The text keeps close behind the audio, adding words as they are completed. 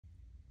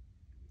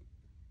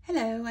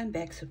Hello, I'm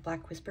Bex with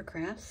Black Whisper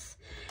Crafts,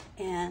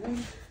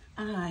 and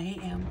I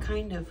am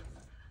kind of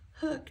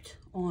hooked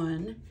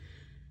on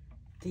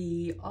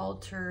the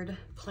altered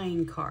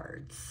playing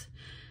cards.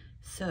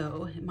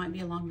 So it might be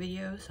a long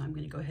video, so I'm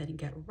going to go ahead and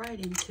get right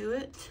into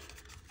it.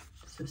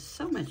 This is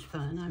so much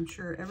fun. I'm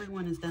sure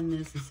everyone has done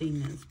this and seen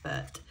this,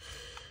 but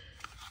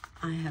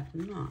I have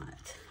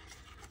not.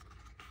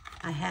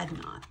 I have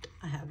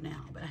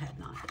now, but I had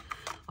not.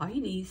 All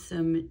you need is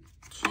some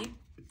cheap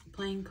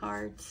playing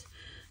cards.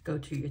 Go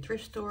to your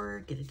thrift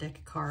store, get a deck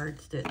of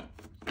cards that's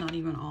not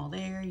even all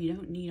there. You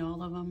don't need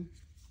all of them.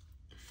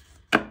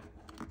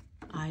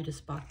 I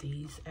just bought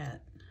these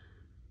at,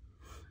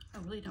 I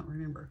really don't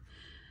remember.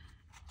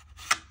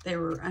 They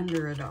were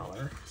under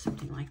 $1,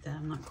 something like that.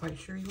 I'm not quite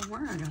sure even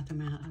where I got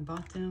them at. I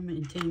bought them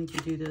intending to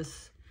do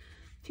this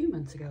a few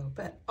months ago,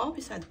 but all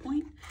beside the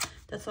point,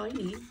 that's all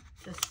you need.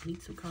 Just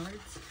need some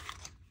cards,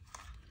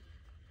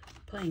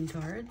 playing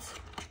cards.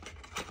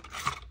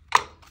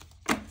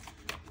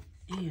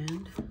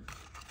 And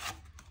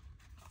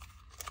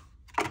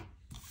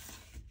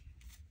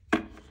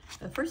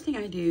the first thing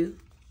I do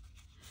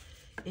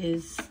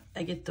is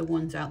I get the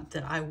ones out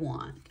that I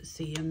want.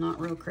 See, I'm not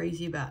real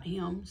crazy about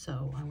him,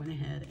 so I went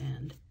ahead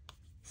and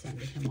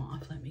sanded him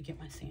off. Let me get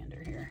my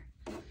sander here.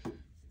 Put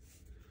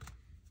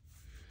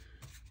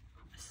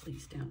my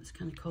sleeves down. It's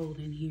kind of cold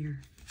in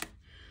here.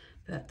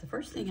 But the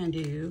first thing I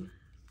do,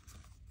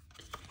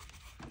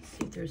 let's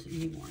see if there's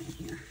any more in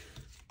here.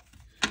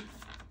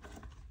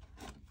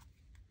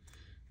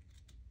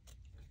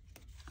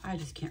 I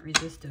just can't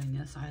resist doing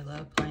this. I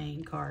love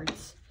playing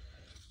cards.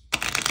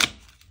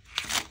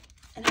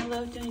 And I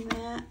love doing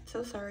that.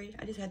 So sorry,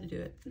 I just had to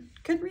do it.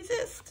 Couldn't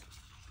resist.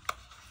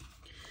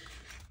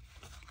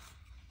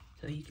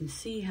 So you can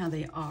see how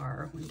they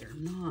are when they're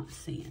not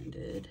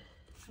sanded.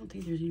 I don't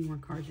think there's any more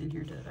cards in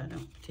here that I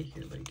don't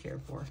particularly care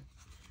for.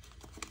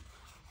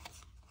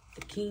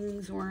 The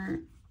kings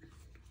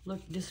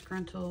look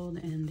disgruntled,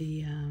 and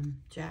the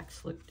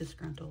jacks look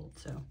disgruntled,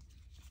 so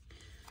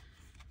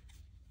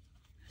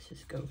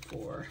just go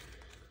for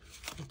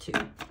the 2.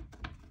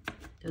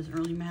 Doesn't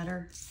really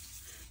matter.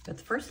 But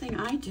the first thing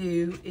I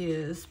do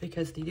is,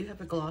 because they do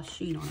have a gloss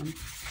sheen on them,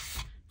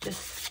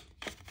 just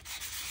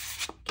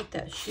get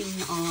that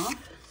sheen off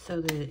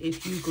so that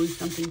if you glue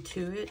something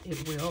to it,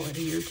 it will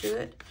adhere to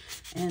it.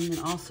 And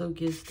then also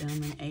gives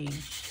them an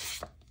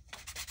aged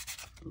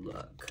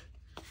look.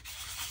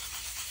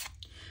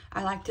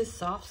 I like this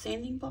soft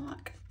sanding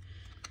block.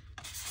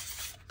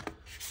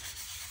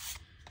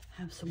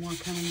 Have some more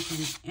coming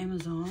from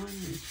Amazon.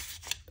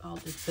 I'll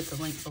just put the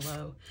link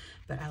below,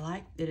 but I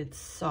like that it's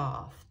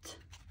soft.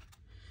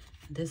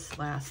 This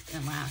lasts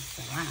and lasts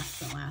and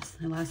lasts and lasts.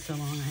 It lasts so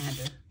long I had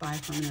to buy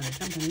from another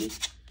company.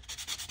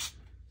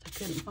 I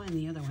couldn't find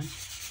the other one.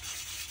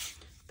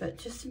 But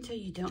just until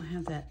you don't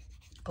have that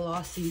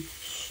glossy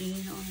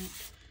sheen on it,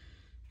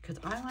 because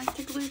I like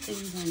to glue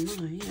things on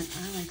mine and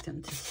I like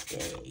them to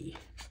stay.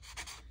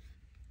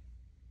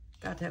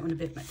 Got that one a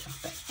bit much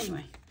off, but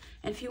anyway.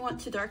 And if you want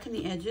to darken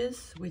the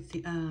edges with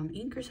the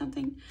ink or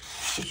something,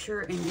 be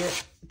sure and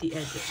get the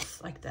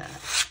edges like that,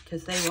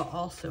 because they will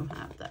also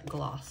have that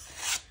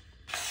gloss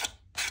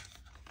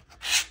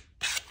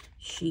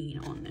sheen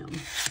on them.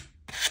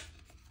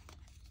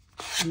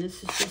 And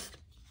this is just,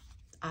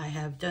 I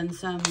have done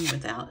some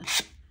without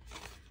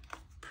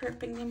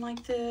prepping them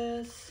like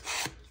this,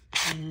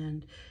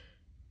 and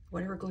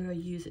whatever glue I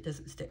use, it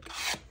doesn't stick.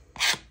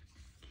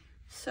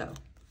 So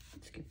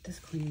let's get this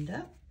cleaned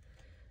up.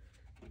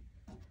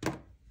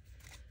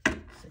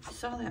 You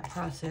saw that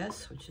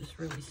process, which is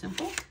really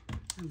simple,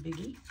 no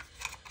biggie.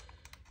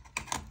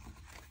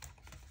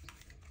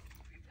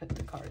 Put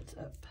the cards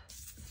up.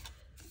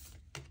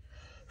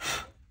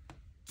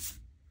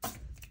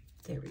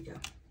 There we go.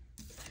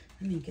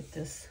 Let me get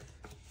this.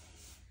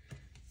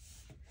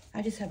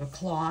 I just have a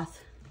cloth,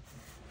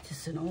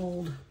 just an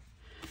old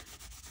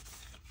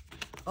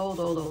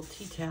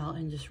tea towel,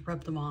 and just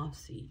rub them off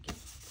so you get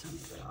some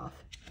of it off.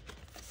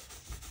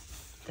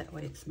 That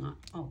way it's not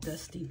all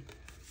dusty.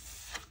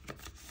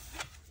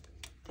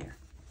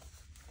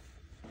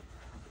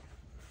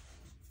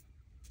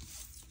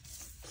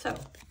 So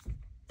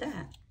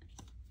that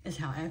is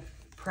how I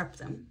prep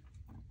them.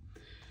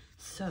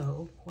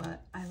 So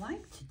what I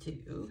like to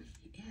do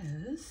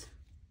is,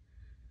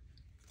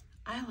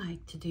 I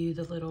like to do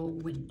the little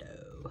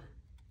window.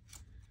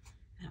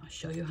 And I'll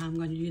show you how I'm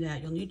going to do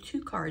that. You'll need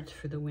 2 cards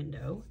for the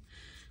window.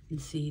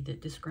 And see that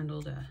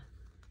disgruntled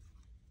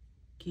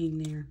king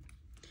there.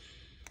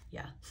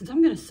 Yeah, since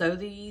I'm going to sew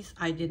these,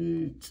 I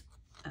didn't,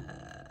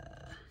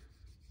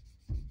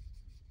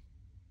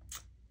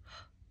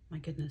 my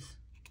goodness.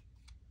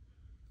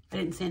 I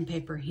didn't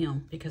sandpaper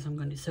him because I'm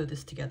going to sew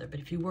this together. But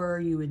if you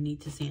were, you would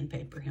need to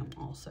sandpaper him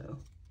also.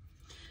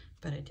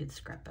 But I did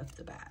scrap up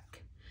the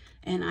back.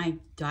 And I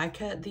die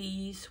cut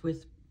these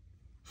with,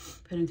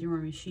 put them through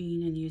my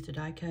machine and used a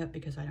die cut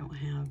because I don't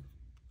have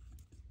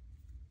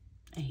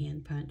a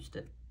hand punch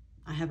that,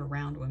 I have a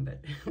round one, but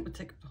it would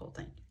take up the whole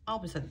thing. All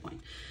beside the point.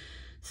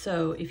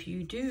 So if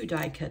you do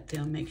die cut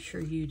them, make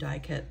sure you die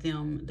cut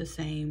them the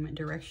same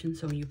direction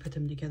so when you put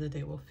them together,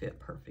 they will fit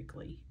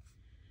perfectly.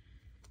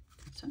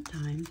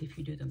 Sometimes if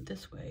you do them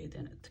this way,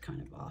 then it's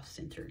kind of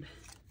off-centered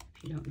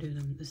if you don't do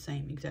them the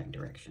same exact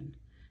direction.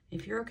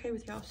 If you're okay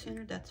with the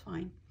off-centered, that's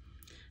fine.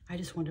 I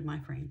just wanted my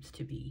frames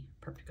to be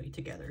perfectly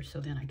together, so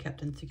then I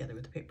kept them together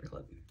with a paper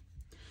clip.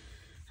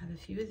 I have a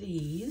few of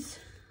these.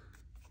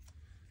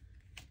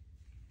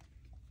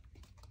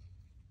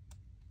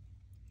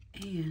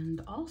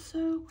 And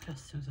also, what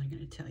else was I going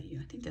to tell you?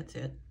 I think that's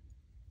it.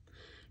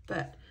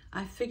 But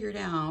I figured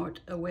out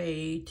a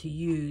way to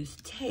use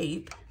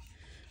tape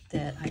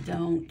that I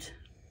don't.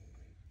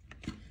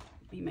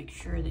 Let me make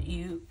sure that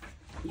you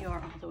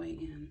are all the way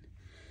in.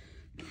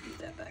 Move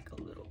that back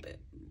a little bit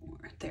more.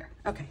 There.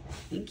 Okay.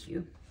 Thank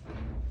you.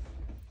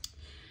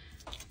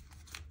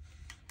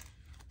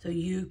 So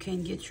you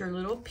can get your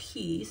little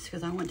piece,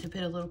 because I want to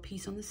put a little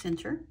piece on the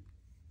center.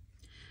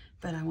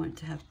 But I want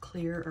to have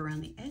clear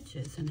around the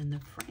edges and in the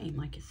frame,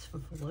 like it's a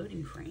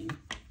floating frame.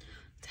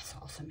 That's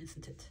awesome,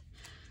 isn't it?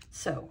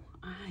 So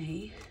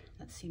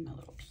let's see my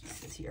little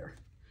pieces here.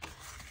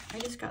 I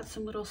just got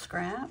some little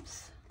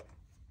scraps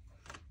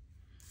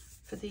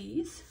for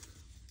these.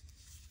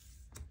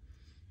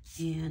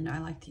 And I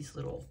like these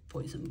little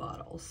poison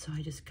bottles. So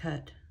I just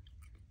cut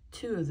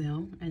 2 of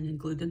them and then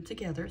glued them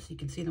together so you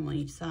can see them on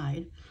each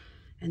side.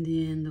 And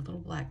then the little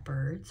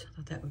blackbirds, I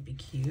thought that would be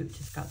cute.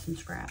 Just got some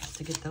scraps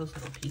to get those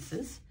little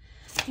pieces.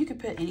 You could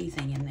put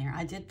anything in there.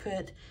 I did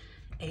put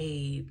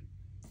a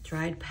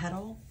dried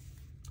petal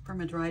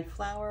from a dried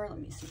flower. Let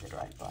me see the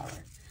dried flower.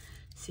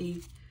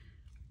 See,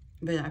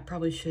 but I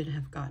probably should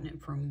have gotten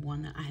it from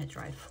one that I had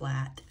dried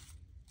flat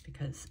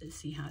because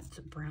see how it's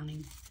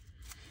browning.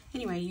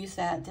 Anyway, I used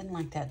that, didn't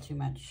like that too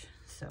much.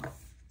 So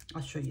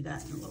I'll show you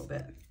that in a little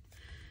bit.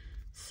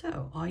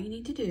 So all you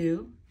need to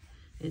do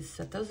is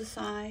set those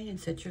aside and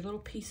set your little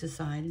piece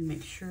aside and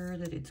make sure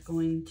that it's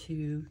going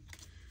to,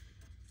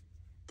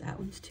 that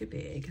one's too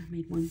big. I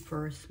made one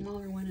for a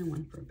smaller one and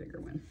one for a bigger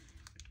one.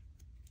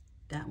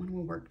 That one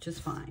will work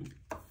just fine.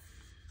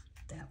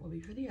 That will be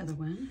for the other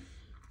one.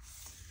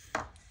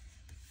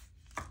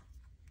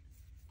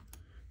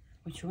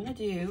 What you want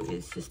to do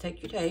is just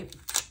take your tape,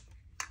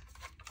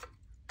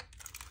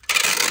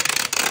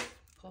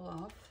 pull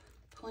off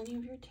plenty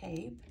of your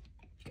tape.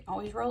 You can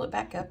always roll it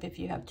back up if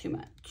you have too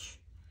much.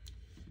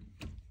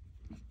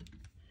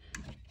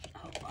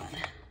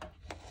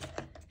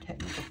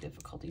 Technical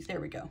difficulties.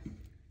 There we go.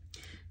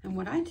 And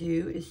what I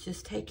do is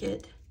just take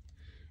it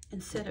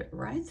and set it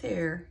right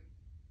there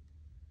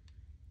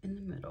in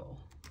the middle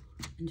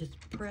and just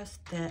press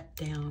that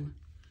down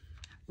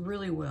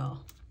really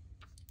well.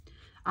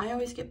 I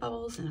always get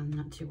bubbles and I'm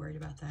not too worried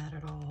about that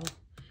at all.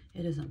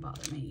 It doesn't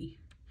bother me.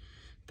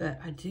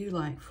 But I do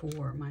like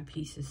for my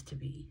pieces to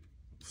be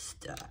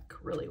stuck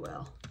really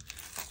well.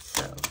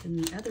 So then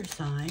the other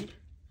side,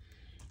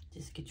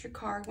 just get your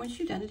card. Once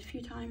you've done it a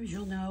few times,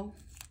 you'll know.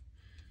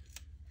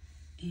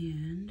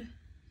 And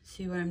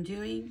see what I'm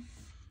doing?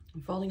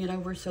 I'm folding it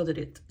over so that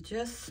it's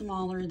just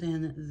smaller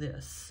than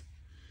this.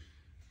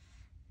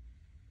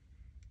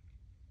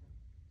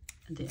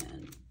 And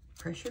then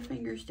press your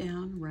fingers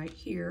down right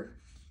here.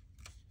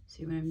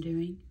 See what I'm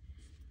doing?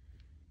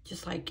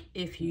 Just like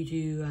if you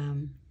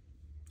do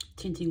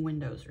tinting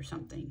windows or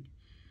something.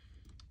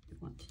 You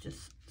want to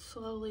just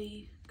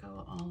slowly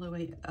go all the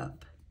way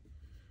up.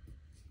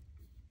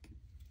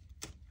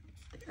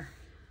 There.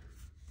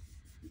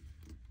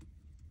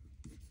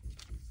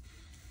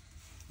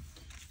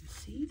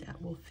 See,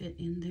 that will fit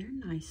in there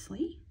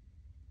nicely.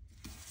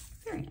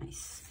 Very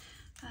nice.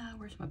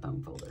 Where's my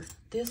bone folder?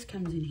 This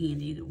comes in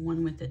handy, the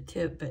one with the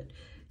tip, but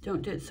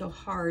don't do it so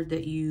hard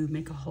that you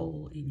make a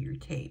hole in your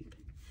tape.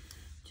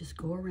 Just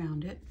go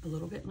around it a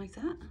little bit like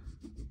that.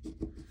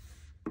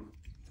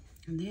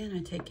 And then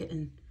I take it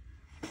and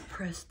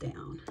press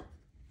down.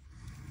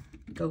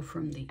 Go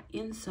from the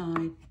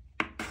inside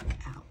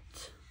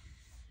out.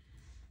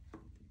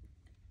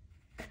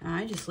 And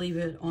I just leave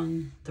it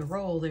on the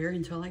roll there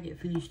until I get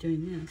finished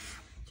doing this.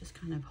 Just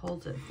kind of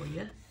holds it for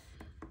you.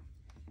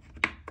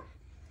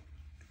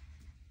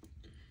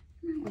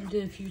 You might want to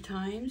do it a few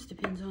times,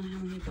 depends on how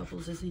many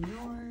bubbles is in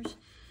yours,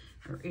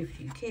 or if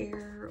you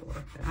care,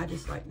 or I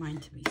just like mine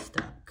to be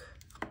stuck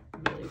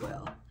really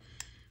well.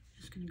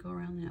 Just going to go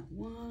around that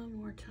one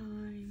more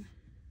time.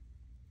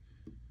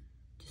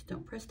 Just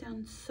don't press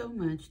down so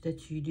much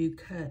that you do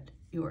cut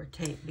your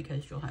tape,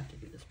 because you'll have to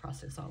do this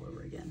process all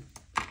over again.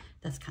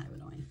 That's kind of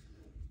annoying.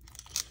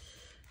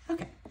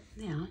 Okay,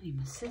 now I need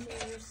my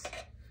scissors.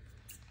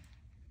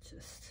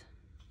 Just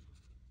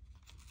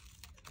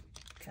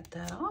cut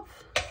that off.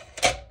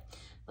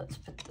 Let's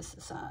put this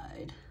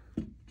aside.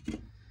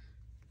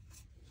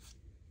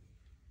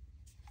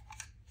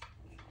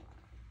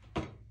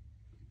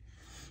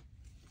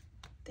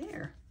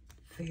 There,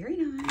 very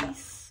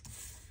nice.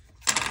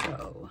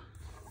 So,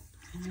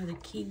 I know the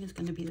king is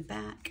going to be the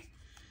back.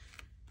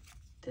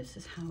 This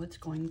is how it's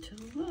going to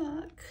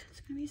look.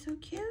 It's going to be so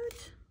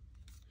cute.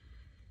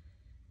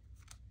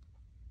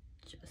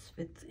 Just just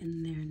fits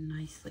in there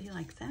nicely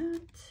like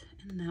that,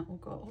 and that will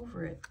go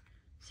over it.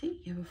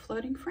 See, you have a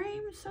floating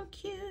frame, so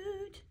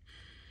cute.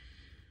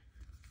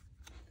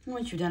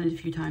 Once you've done it a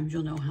few times,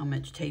 you'll know how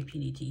much tape you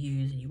need to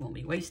use, and you won't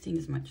be wasting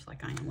as much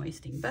like I am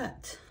wasting,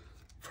 but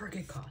for a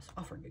good cause,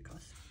 all for a good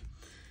cause.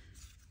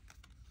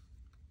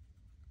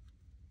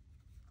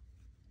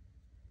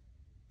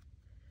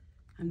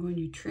 I'm going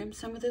to trim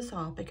some of this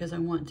off because I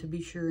want to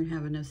be sure and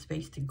have enough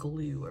space to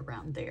glue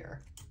around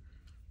there.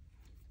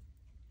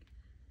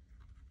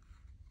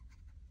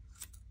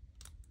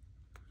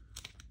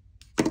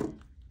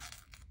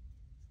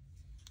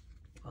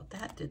 Well,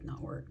 that did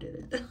not work,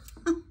 did it?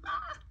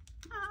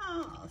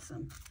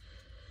 Awesome.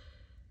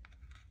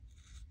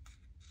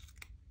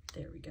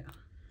 There we go.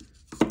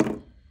 Let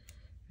me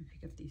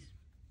pick up these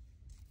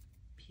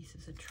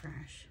pieces of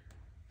trash.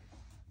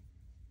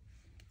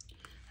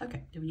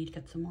 Okay, do we need to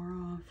cut some more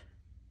off?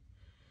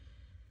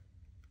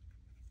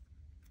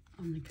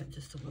 I'm going to cut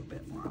just a little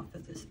bit more off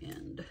at this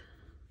end.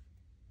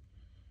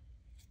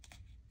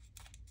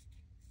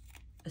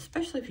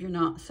 Especially if you're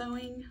not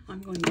sewing.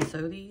 I'm going to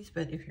sew these,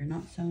 but if you're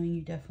not sewing,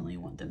 you definitely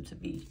want them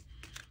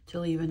to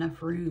leave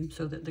enough room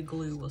so that the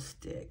glue will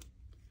stick.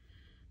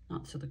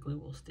 Not so the glue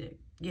will stick.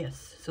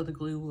 Yes, so the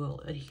glue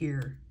will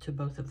adhere to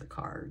both of the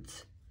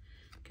cards,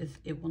 because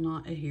it will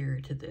not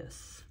adhere to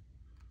this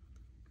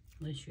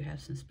unless you have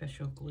some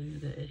special glue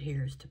that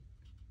adheres to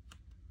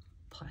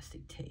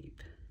plastic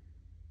tape.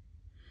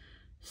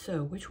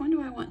 So which one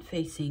do I want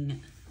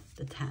facing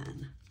the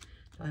tan?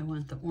 Do I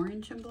want the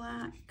orange and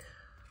black?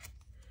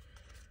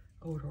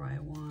 Or do I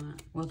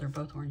want, well, they're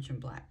both orange and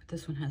black, but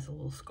this one has a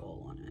little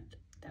skull on it.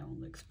 That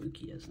one looks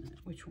spooky, doesn't it?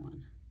 Which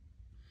one?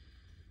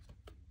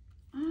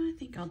 I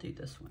think I'll do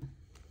this one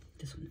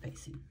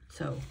facing.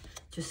 So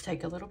just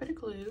take a little bit of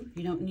glue.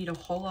 You don't need a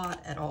whole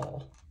lot at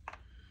all,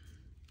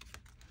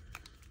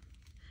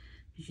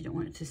 because you don't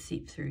want it to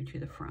seep through to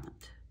the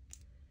front.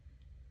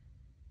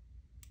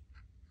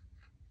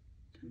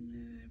 A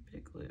little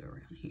bit of glue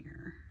around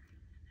here,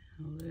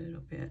 a little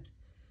bit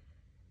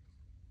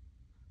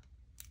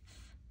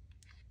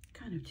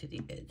kind of to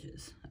the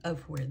edges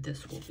of where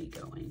this will be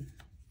going.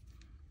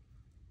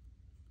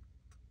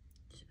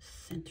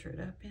 Just center it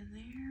up in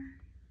there.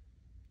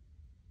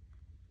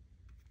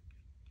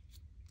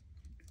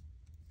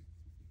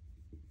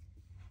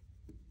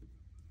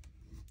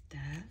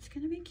 That's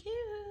gonna be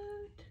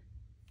cute.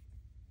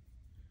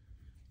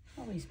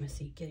 Always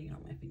messy getting it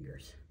on my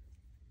fingers.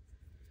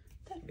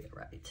 That'd be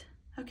all right.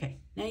 Okay,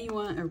 now you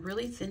want a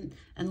really thin,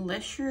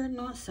 unless you're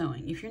not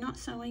sewing. If you're not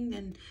sewing,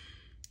 then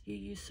you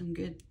use some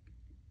good,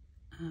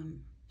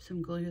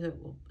 some glue that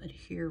will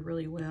adhere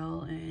really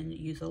well and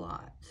use a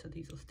lot, so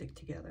these will stick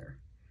together.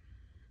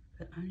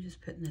 But I'm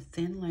just putting a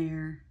thin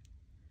layer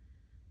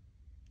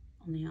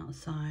on the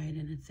outside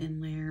and a thin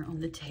layer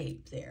on the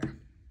tape there.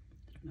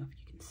 I don't know if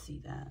you can see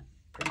that,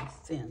 pretty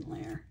thin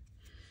layer.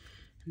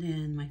 And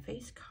then my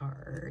face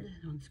card,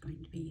 it's going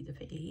to be the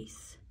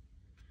face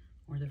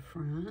or the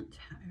front,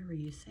 however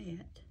you say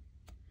it.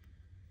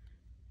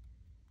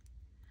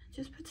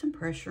 Just put some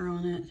pressure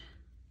on it.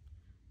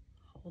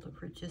 Hold it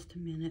for just a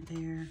minute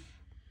there.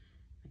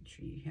 Make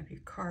sure you have your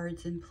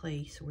cards in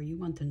place where you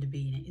want them to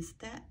be. Now, is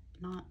that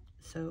not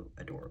so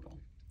adorable?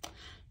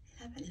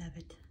 Love it, love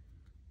it.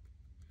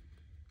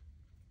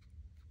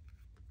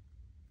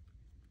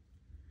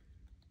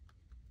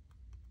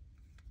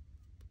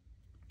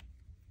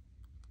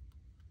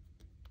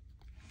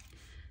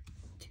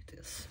 Do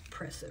this,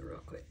 press it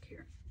real quick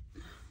here.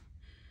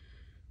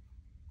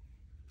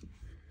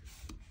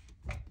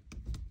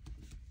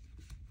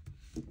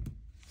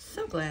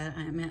 So glad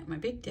I am at my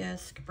big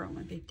desk. I brought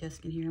my big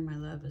desk in here. My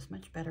love is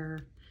much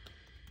better.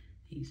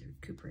 These are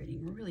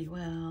recuperating really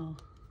well.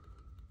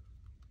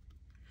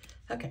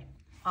 Okay,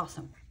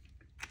 awesome.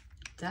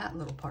 That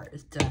little part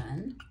is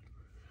done.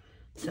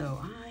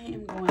 So I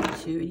am going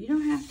to, and you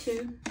don't have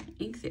to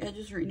ink the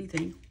edges or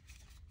anything,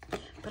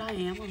 but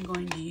I'm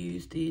going to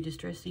use the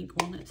Distress Ink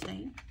Walnut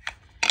Stain.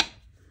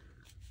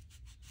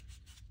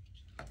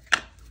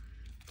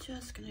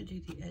 Just gonna do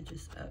the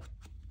edges up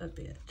a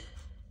bit.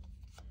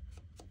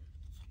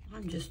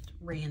 I'm just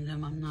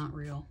random, I'm not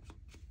a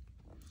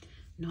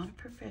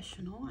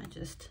professional. I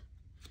just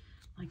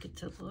like it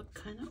to look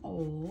kind of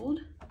old.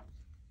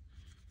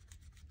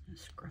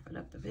 Scrub it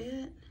up a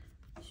bit.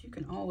 So you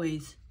can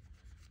always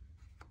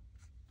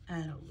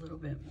add a little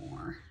bit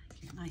more.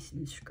 Get nice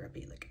and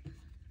scrubby looking.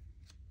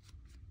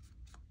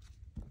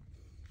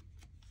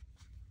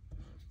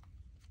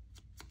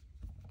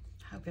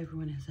 Hope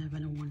everyone is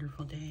having a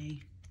wonderful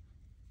day.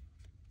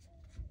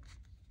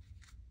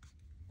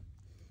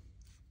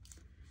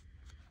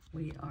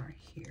 We are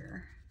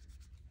here.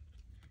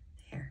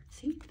 There,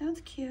 see,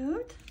 that's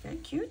cute, very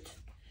cute.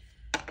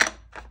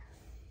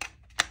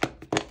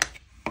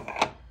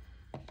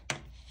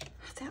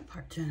 That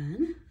part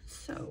done.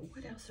 So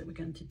what else are we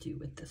going to do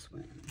with this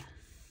one?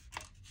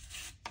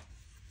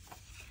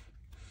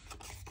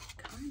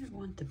 Kind of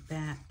want the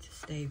back to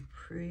stay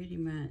pretty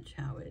much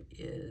how it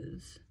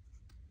is.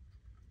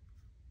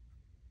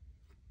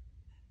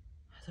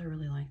 I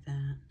really like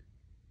that.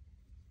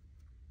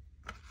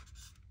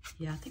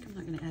 Yeah, I think I'm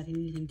not going to add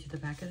anything to the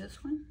back of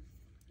this one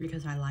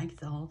because I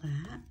liked all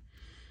that.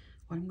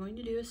 What I'm going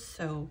to do is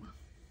sew.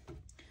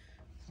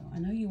 So I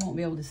know you won't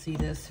be able to see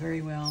this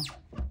very well.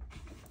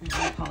 And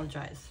I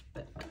apologize,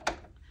 but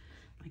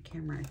my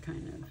camera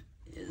kind of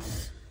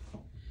is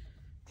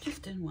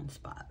just in one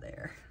spot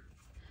there.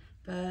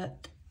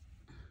 But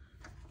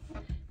you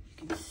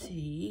can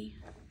see,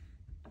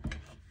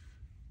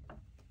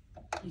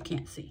 you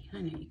can't see.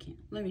 I know you can't.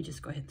 Let me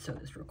just go ahead and sew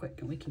this real quick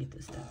and we can get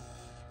this done.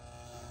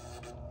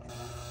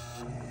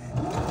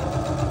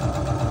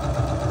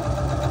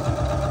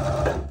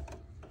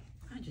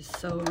 I just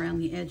sew around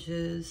the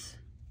edges.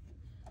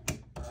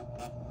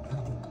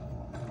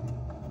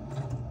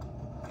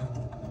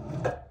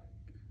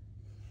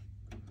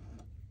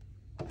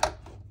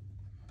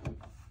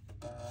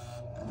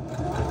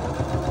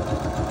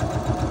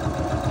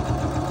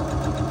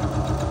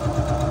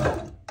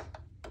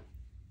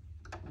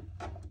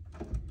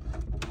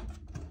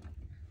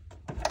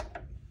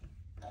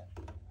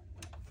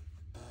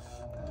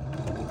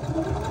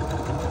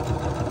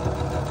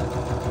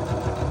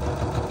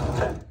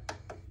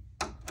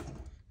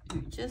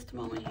 Just a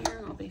moment here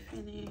and I'll be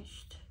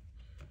finished.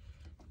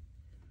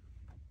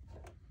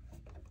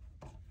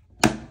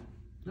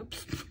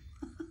 Oops.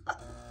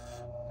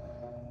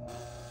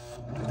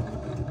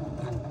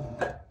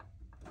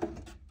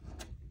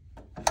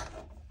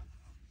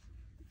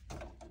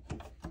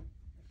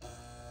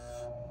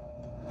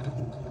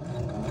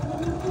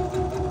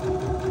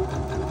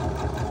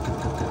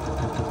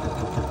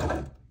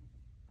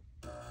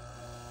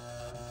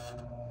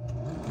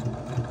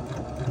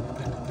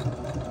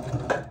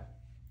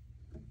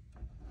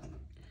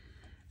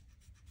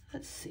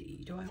 Let's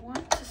see, do I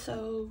want to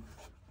sew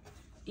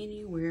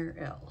anywhere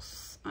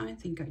else? I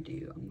think I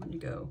do. I'm going to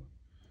go.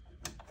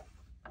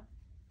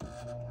 Let's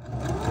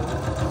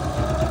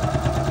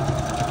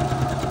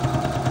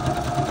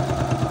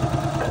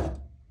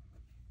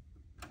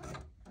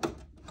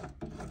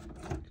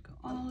go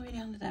all the way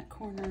down to that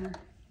corner.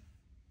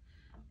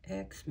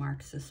 X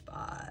marks the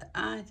spot.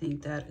 I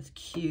think that is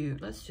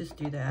cute. Let's just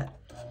do that.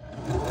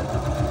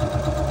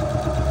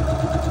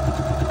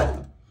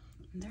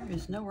 There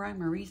is no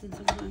rhyme or reason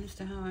sometimes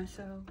to how I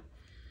sew.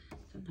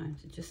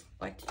 Sometimes I just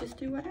like to just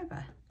do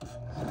whatever.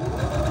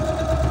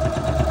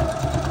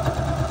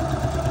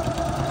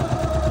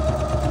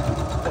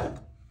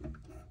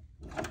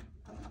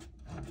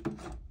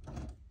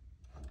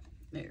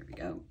 There we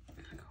go.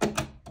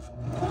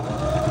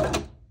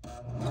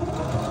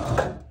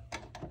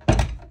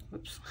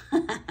 Whoops.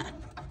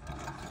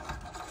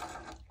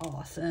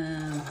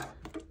 Awesome.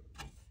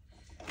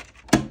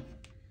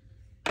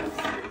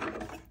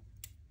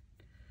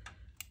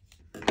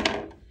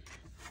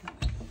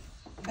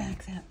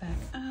 Back that back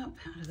up,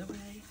 out of the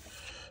way.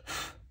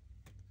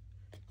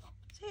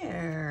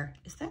 There.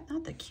 Is that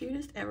not the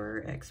cutest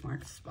ever? X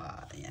marks the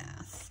spot.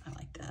 Yes, I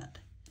like that.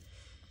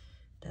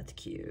 That's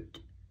cute.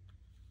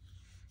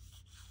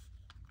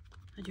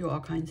 I do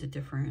all kinds of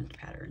different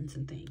patterns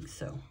and things.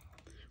 So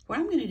what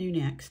I'm going to do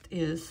next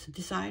is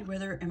decide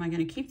whether am I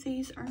going to keep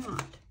these or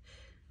not.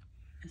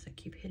 As I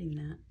keep hitting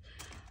that.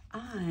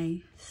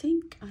 I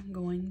think I'm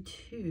going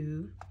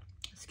to,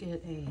 let's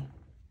get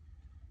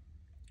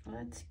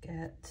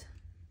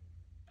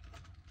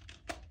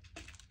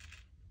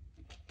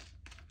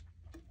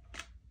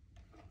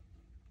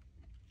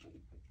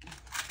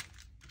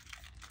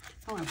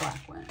I want a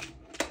black one.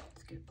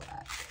 Let's get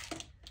black.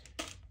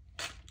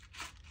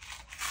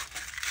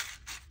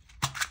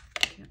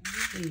 Get one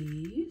of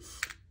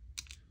these.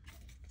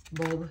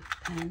 Bulb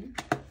pen.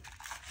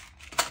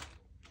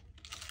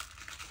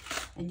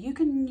 And you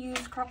can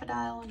use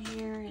Crop-A-Dile in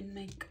here and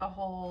make a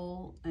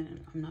hole.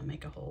 And I'm not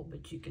make a hole,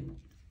 but you can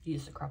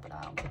use the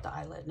Crop-A-Dile, put the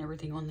eyelet and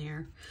everything on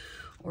there.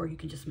 Or you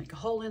can just make a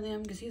hole in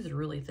them because these are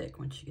really thick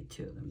once you get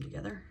two of them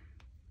together.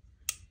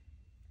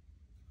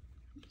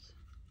 Oops.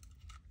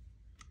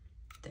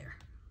 There.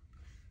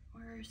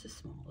 Where's the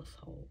smallest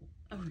hole?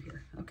 Over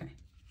here. Okay.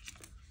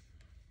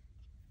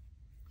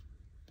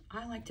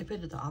 I like to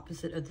put it the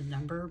opposite of the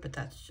number, but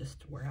that's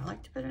just where I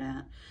like to put it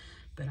at.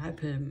 But I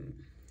put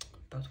them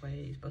both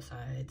ways, both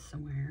sides,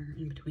 somewhere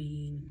in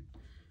between.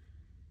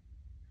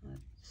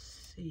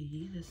 Let's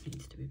see, this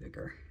needs to be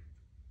bigger.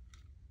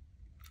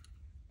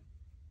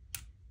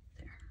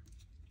 There.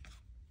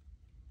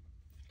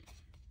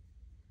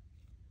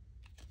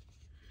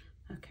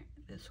 Okay,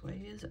 this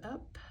way is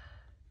up.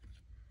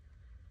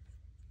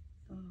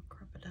 Oh,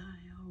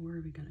 Crop-A-Dile, where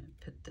are we gonna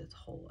put this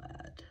hole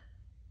at?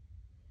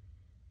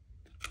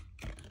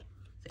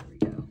 There we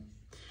go.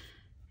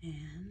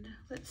 And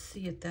let's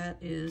see if that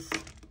is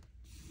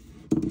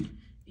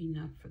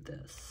enough for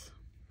this.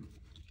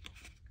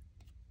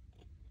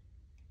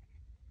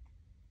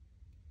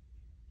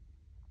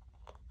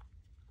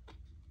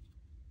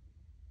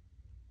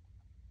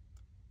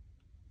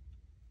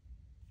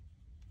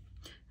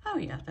 Oh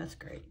yeah, that's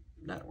great.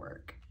 That'll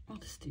work. We'll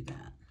just do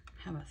that.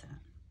 How about that?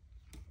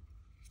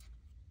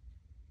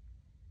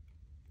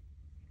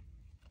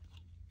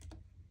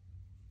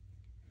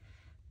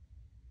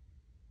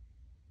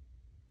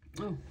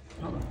 Oh,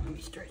 hold on, let me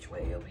stretch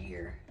way over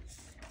here.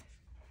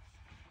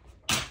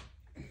 A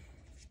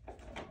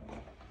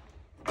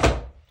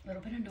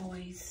little bit of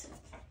noise.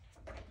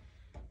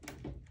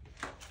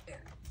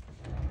 There.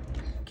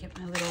 Get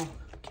my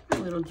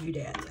little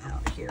doodads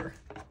out here.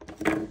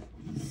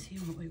 Let's see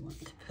what we want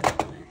to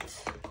put on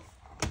it.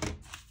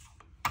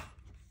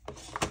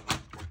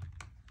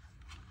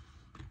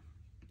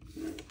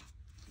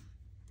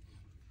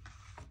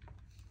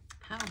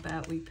 How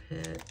about we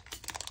put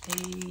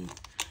a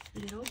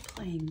little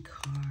playing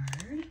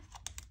card?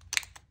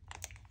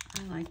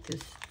 I like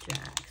this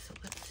Jack, so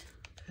let's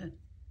put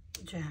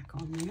Jack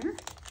on there.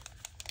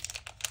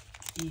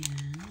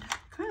 And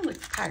kind of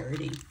looks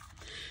piratey.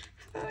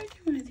 How about I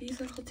do one of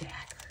these little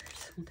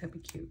daggers? Won't that be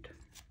cute?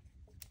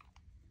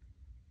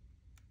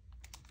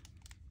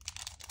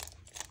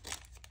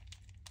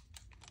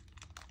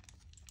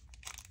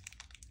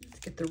 Let's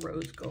get the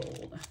rose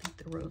gold. I think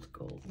the rose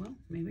gold, well,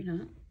 maybe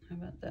not. How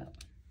about that one?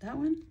 That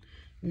one?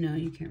 No,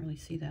 you can't really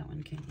see that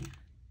one, can you?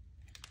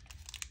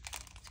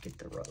 Let's get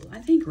the rose. I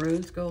think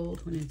rose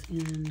gold, when it's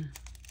in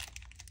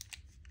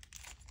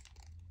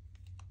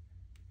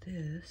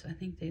this, I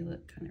think they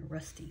look kind of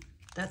rusty.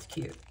 That's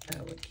cute.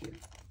 That'll look cute.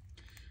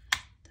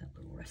 That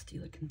little rusty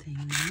looking thing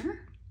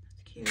there.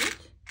 That's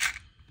cute.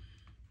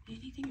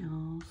 Anything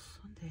else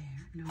on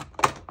there? No.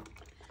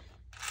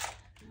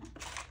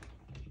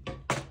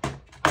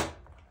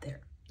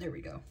 There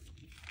we go.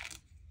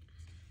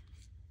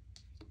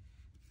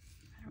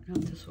 I don't know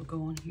if this will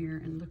go on here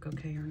and look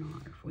okay or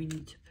not, or if we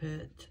need to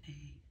put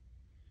a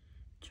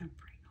jump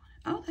ring on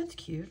it. Oh, that's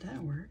cute.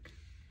 That'll work.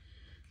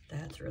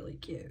 That's really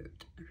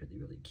cute. Really,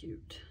 really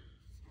cute.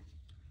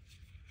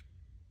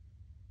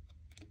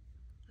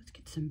 Let's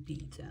get some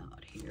beads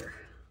out here.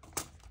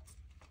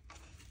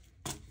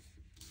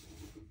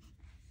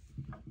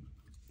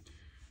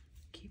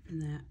 Keeping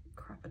that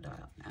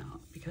crocodile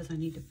out because I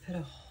need to put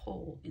a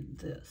hole in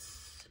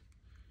this.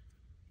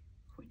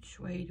 Which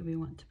way do we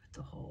want to put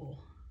the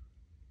hole?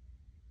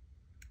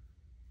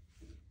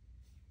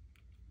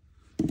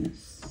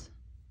 This.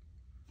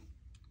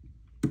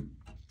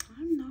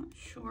 I'm not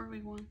sure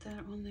we want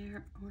that on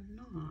there or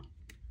not.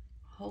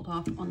 Hold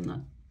off on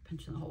the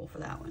pinching the hole for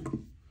that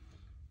one.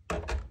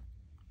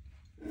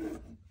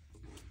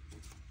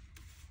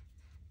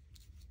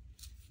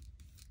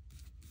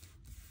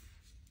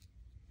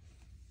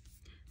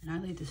 And I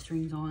leave the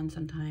strings on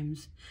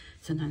sometimes.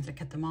 Sometimes I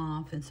cut them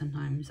off, and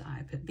sometimes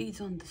I put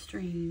beads on the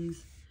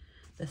strings.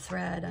 The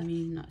thread, I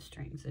mean, not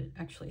strings, it's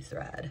actually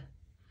thread.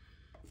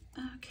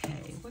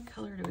 Okay, what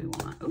color do we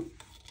want? Oh,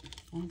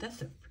 well,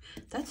 that's a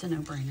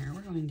no-brainer.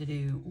 We're going to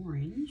do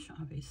orange,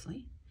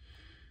 obviously.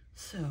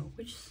 So,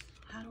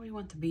 how do we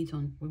want the beads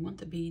on? We want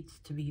the beads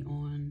to be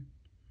on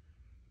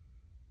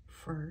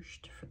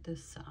first for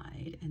this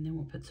side, and then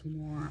we'll put some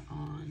more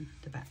on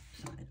the back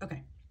side.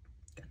 Okay,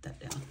 got that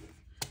down.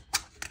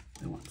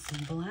 We want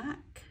some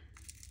black.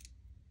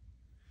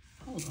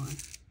 Hold on.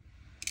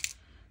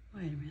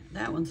 Wait a minute,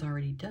 that one's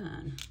already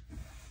done.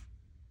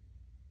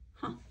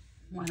 Huh,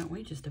 why don't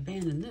we just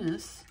abandon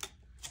this?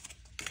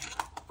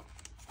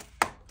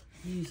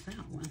 Use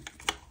that one.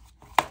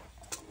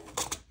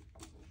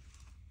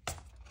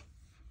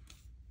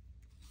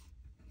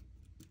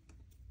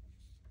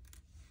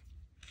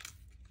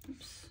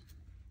 Oops.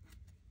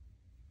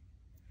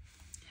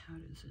 How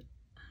does it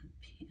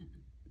unpin?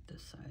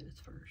 This side is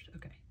first,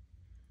 okay.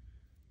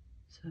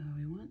 So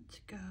we want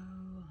to go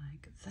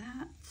like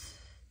that.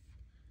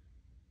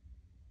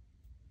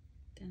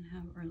 Then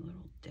have our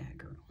little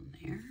dagger on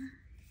there.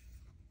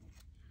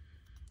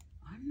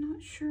 I'm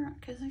not sure,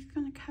 because it's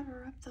going to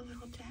cover up the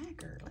little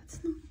dagger.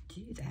 Let's not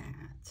do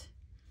that. Let's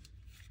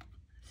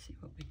see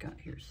what we got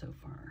here so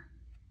far.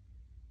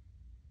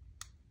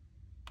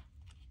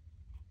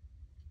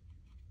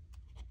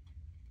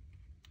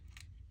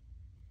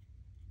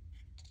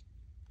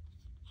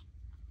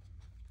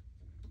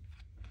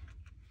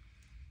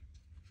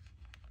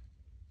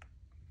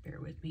 Bear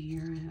with me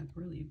here, I have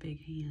really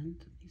big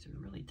hands. These are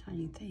really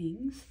tiny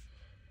things.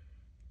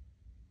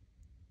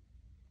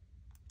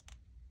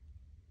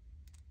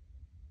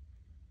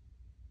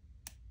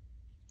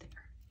 There.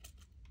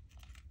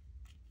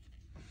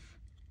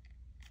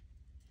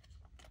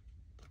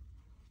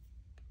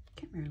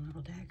 Come here,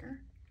 little dagger.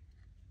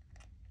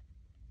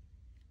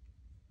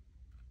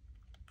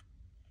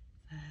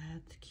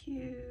 That's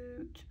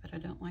cute, but I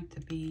don't like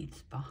the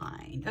beads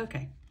behind.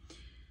 Okay.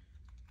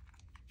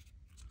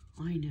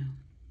 I know.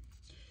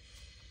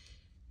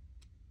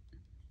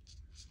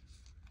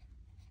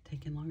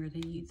 Taking longer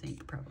than you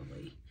think,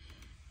 probably.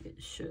 It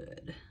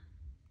should.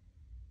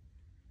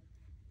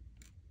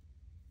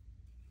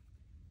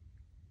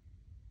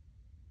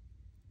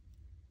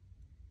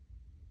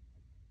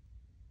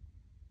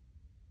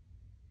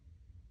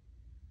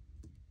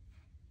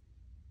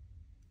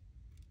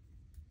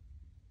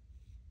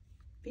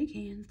 Big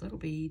hands, little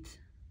beads.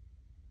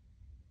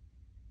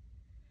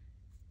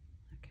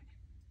 Okay.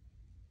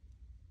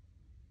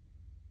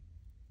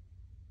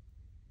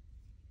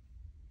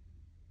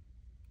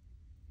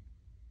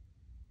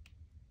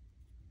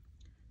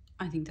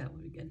 I think that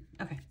would be good.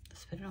 Okay,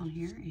 let's put it on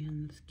here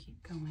and let's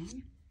keep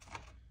going.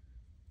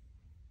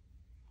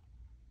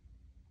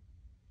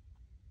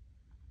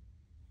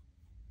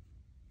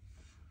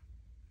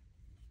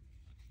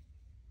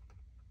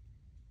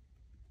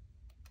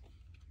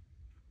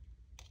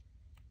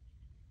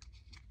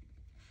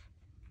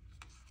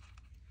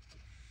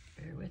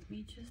 Bear with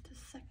me just a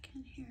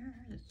second here.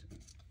 It's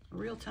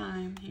real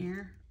time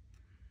here.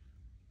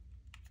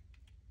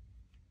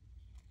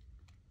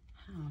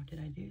 How did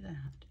I do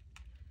that?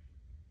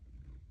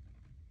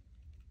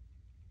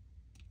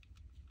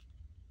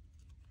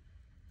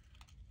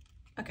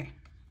 Okay.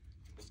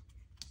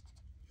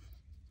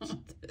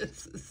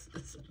 This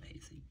is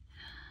amazing.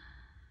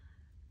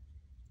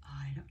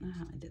 I don't know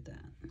how I did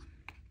that.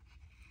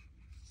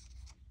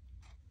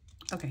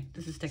 Okay,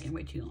 this is taking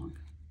way too long.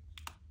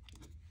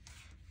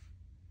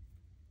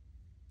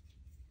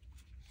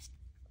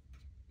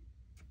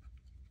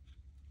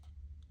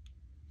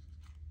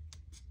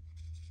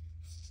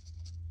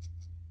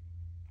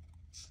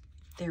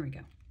 There we go.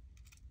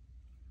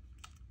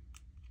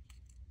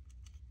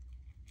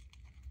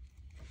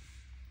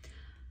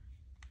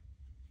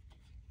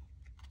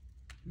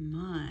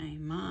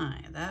 My,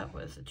 that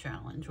was a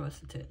challenge,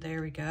 wasn't it?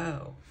 There we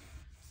go.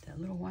 That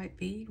little white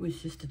bead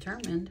was just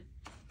determined,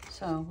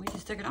 so we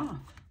just took it off.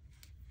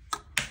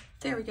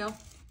 There we go.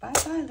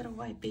 Bye-bye, little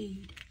white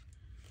bead.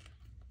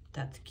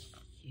 That's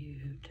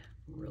cute.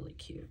 Really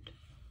cute.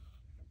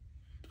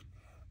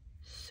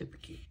 Super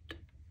cute.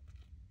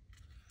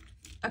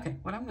 Okay,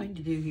 what I'm going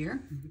to do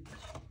here,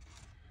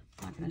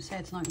 I'm not going to say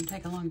it's not going to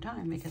take a long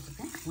time because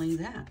apparently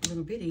that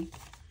little bitty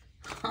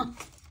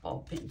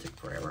ball pin took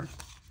forever.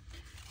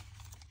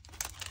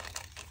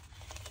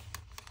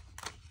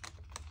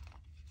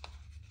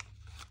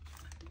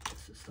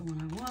 This is the one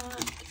I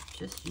want.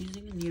 Just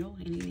using a needle,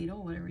 any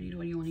needle, whatever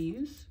needle you want to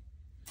use.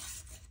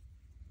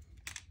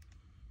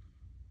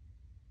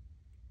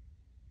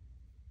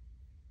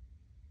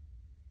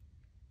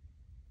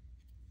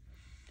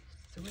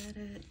 Thread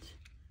it.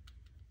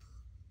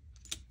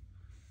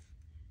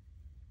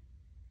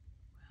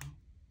 Well,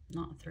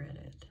 not thread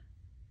it.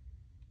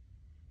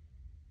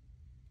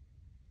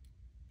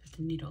 Put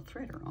the needle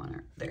threader on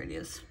it. There it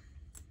is.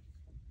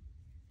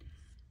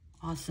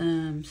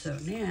 Awesome. So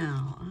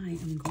now I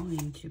am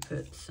going to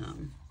put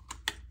some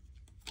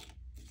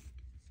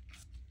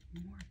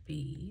more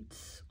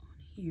beads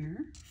on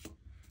here.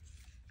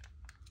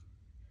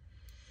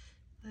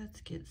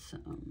 Let's get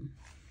some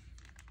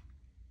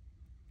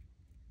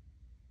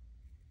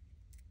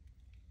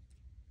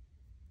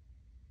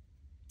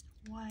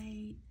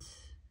white.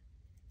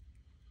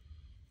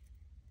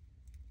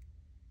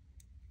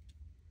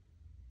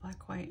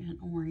 Black, white, and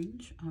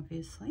orange,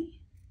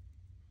 obviously.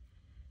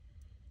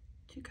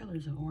 Two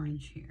colors of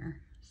orange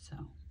here, so.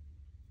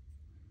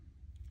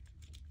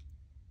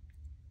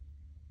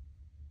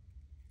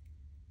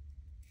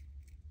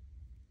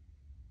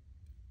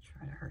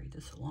 Try to hurry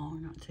this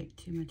along, not take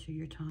too much of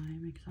your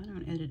time, because I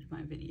don't edit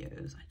my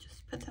videos. I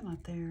just put them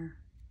up there.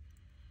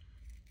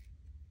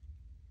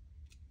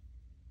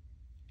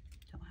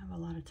 Don't have a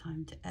lot of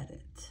time to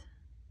edit.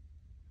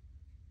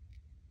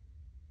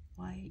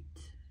 White.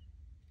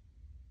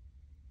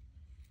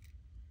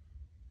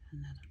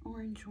 And then an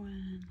orange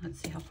one. Let's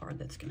see how far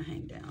that's gonna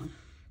hang down.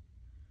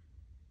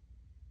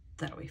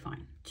 That'll be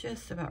fine.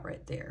 Just about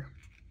right there.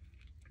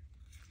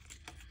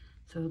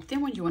 So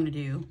then what you wanna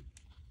do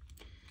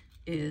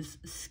is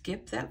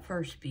skip that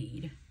first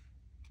bead.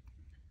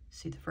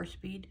 See the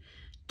first bead?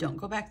 Don't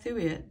go back through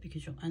it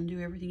because you'll undo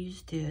everything you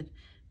just did.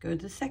 Go to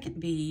the second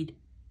bead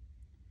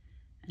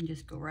and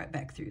just go right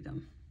back through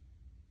them.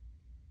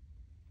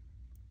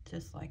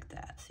 Just like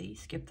that. See,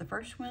 skip the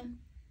first one,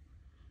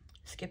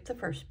 skip the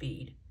first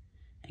bead,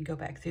 and go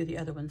back through the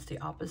other ones the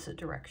opposite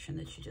direction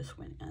that you just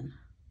went in.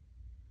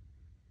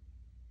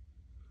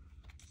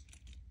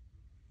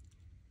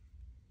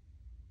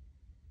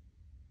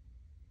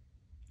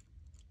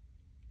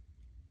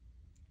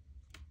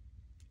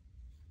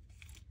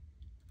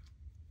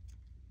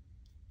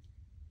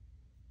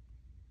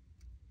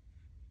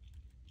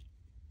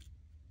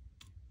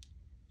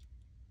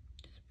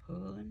 Just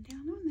pull them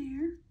down on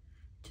there.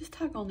 Just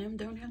tug on them,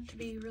 don't have to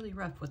be really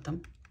rough with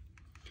them.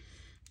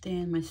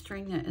 Then my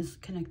string that is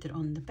connected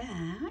on the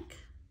back,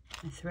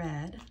 my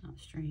thread, not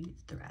string,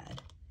 it's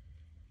thread.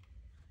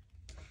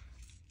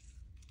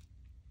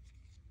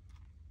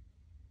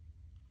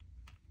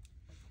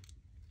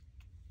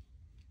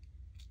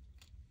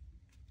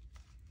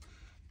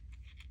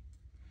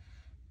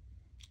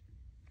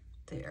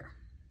 There,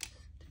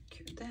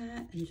 secure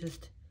that, and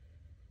just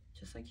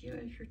like you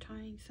as you're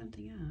tying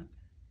something up,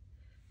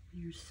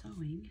 when you're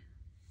sewing,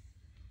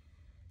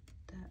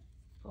 that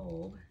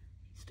bulb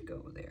needs to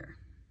go there.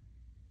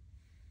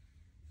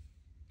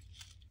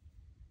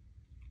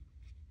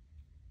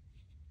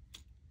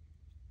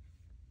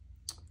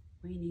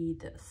 We need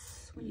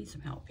this. We need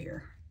some help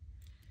here.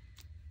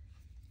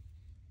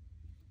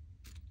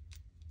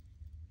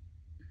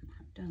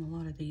 I've done a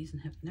lot of these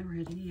and have never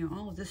had any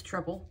all of this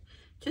trouble.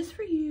 Just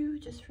for you,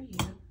 just for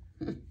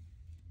you.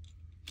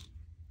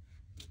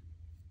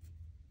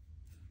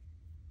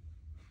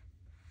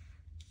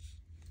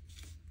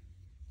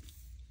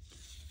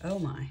 Oh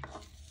my.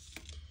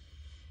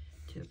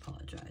 Do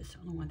apologize. I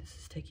don't know why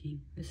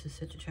this is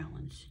such a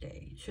challenge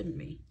today. It shouldn't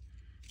be.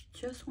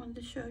 Just wanted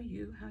to show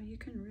you how you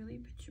can really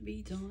put your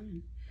beads on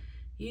and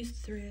use the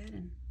thread,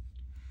 and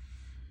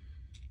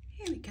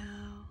here we go.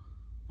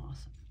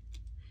 Awesome.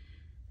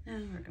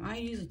 Now I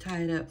usually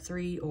tie it up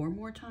 3 or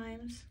more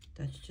times.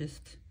 That's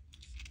just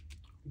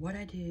what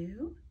I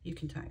do. You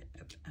can tie it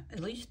up, at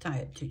least tie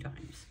it 2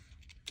 times.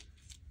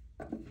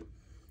 I'm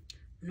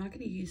not going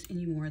to use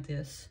any more of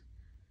this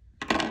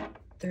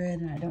thread,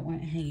 and I don't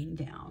want it hanging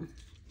down.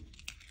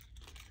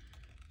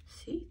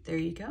 See, there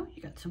you go.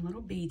 You got some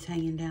little beads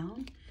hanging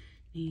down,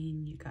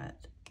 and you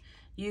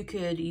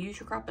could use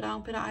your crocodile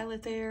and put an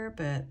eyelet there,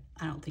 but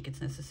I don't think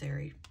it's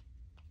necessary.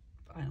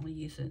 I only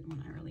use it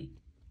when I really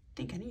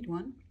think I need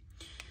one.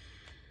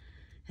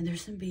 And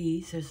there's some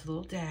beads. There's a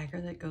little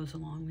dagger that goes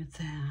along with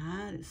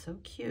that. It's so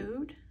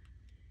cute.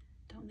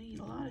 Don't need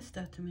a lot of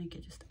stuff to make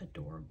it just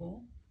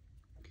adorable.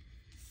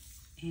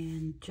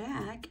 And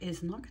Jack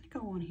is not going to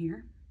go on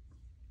here.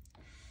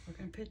 We're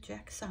going to put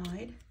Jack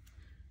aside.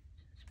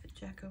 Just put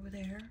Jack over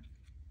there.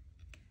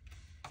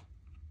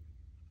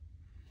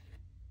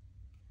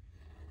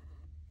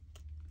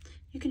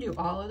 You can do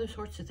all other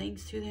sorts of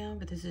things to them,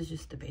 but this is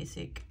just the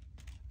basic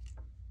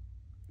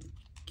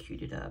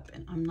cuted up.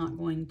 And I'm not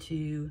going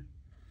to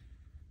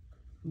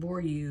bore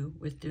you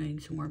with doing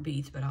some more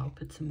beads, but I'll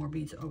put some more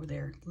beads over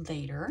there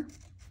later.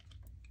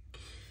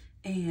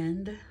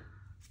 And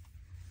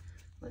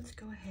let's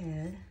go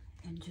ahead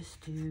and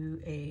just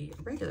do a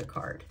regular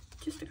card.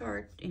 Just a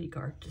card, any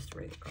card, just a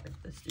regular card.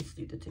 Let's just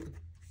do the 2.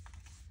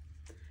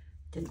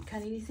 Didn't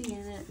cut anything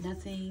in it,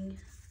 nothing.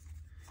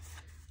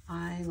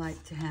 I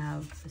like to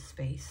have a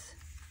space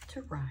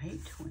to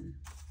write when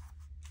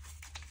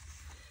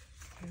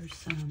there's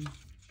some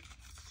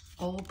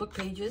old book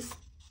pages.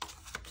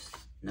 Just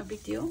no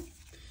big deal.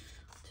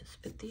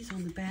 Just put these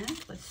on the back.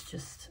 Let's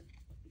just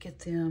get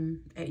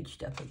them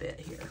aged up a bit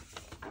here.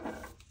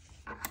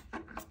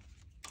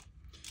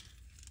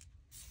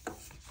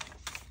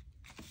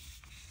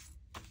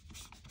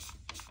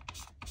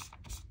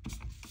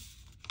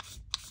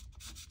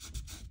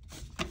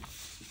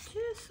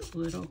 Just a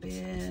little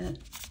bit.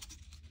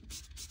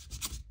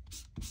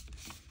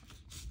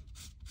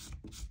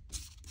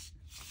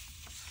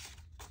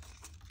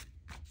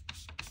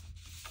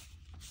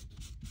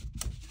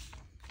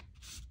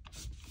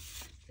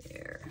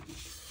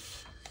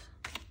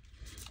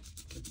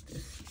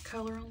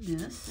 Color on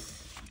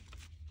this,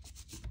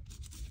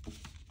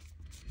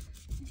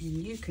 and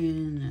you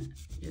can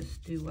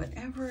just do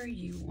whatever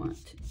you want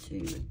to do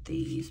with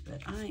these,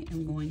 but I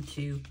am going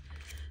to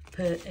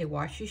put a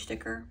washi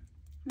sticker.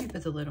 Let me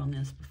put the lid on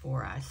this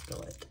before I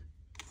spill it.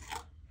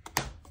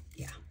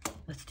 Yeah,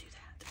 let's do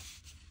that.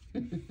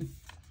 I'm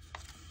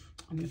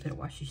going to put a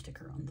washi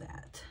sticker on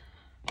that.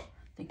 I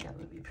think that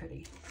would be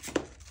pretty,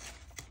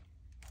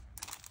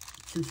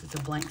 since it's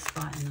a blank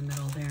spot in the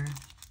middle there.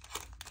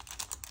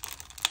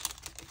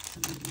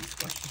 Some of these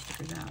washi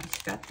stickers out.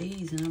 I've got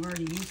these, and I've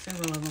already used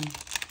several of them.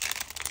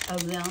 I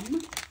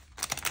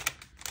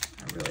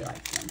really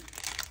like them.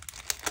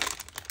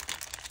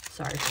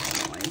 Sorry for the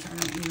noise. I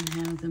don't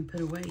even have them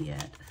put away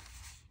yet.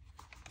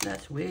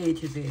 That's way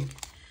too big.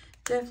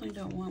 Definitely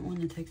don't want one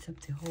that takes up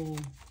the whole.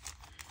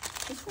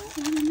 Just want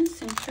one in the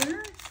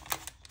center.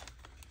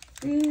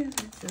 Yeah,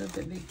 that's a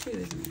little bit big too,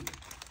 isn't it?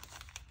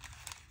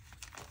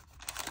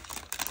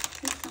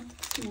 Just something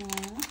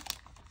small.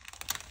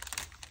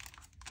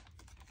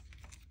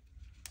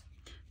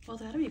 Well,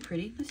 that'll be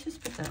pretty. Let's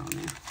just put that on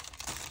there.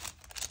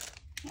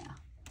 Yeah.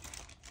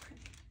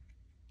 Pretty.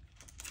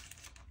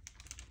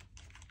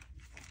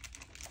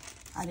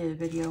 I did a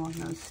video on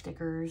those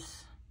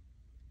stickers.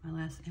 My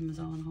last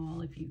Amazon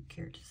haul, if you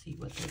care to see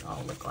what they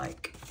all look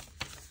like.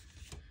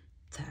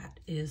 That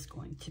is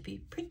going to be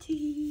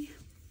pretty.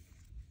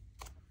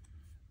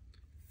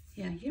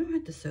 Yeah, you don't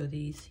have to sew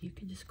these. You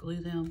can just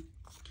glue them.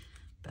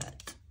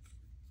 But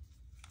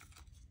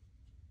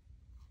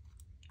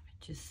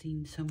just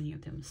seen so many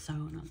of them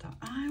sewn. I thought,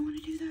 I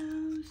want to do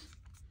those.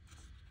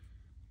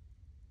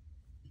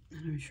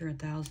 And I'm sure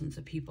thousands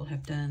of people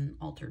have done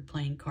altered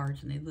playing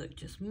cards, and they look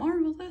just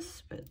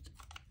marvelous, but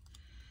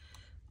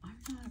I'm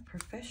not a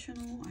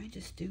professional. I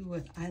just do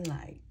what I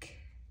like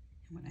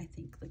and what I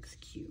think looks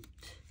cute.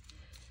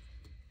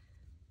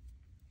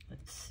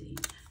 Let's see.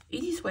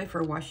 Easiest way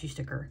for a washi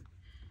sticker.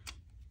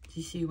 Do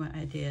you see what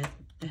I did?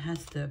 It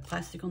has the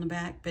plastic on the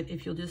back, but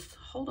if you'll just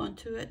hold on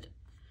to it,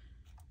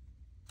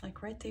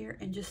 like right there,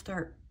 and just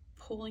start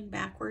pulling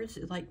backwards,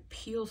 it like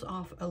peels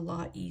off a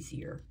lot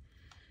easier.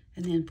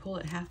 And then pull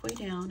it halfway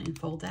down and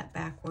fold that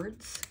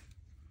backwards.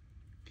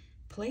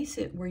 Place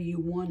it where you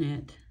want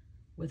it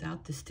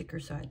without the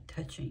sticker side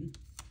touching.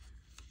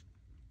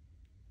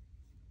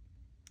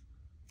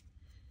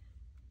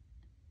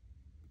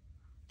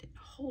 Then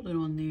hold it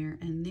on there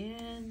and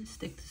then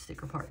stick the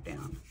sticker part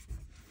down.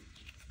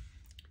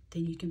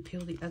 Then you can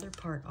peel the other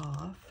part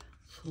off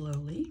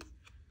slowly,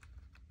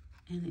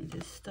 and it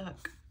is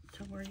stuck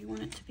to where you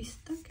want it to be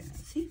stuck at.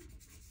 See?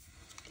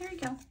 There you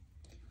go.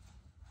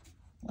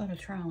 A lot of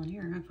trial and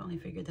error. I finally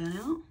figured that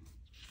out.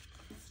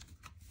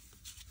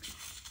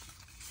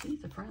 See,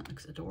 the front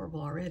looks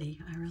adorable already.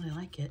 I really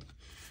like it.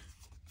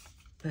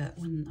 But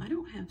when I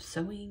don't have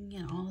sewing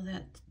and all of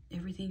that,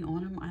 everything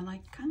on them, I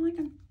kind of like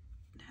them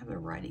to have the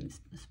writing,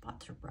 the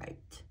spots are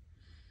bright.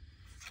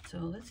 So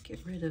let's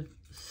get rid of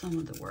some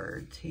of the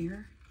words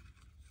here.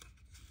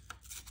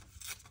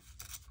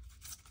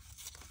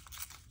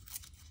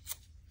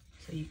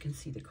 So you can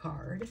see the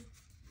card.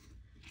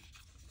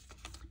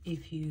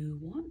 If you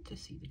want to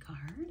see the card,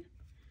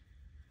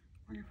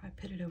 I wonder if I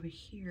put it over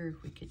here,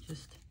 if we could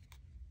just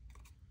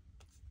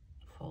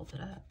fold it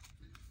up.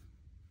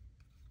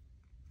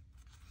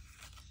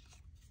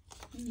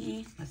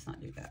 Nah, let's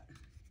not do that.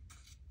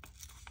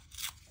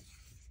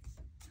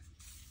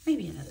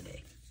 Maybe another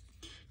day.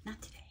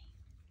 Not today.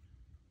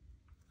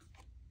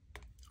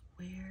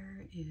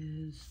 Where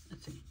is,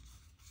 let's see.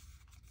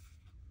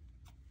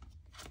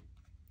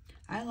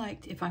 I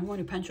liked, if I want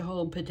to punch a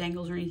hole and put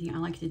dangles or anything, I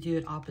like to do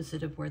it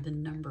opposite of where the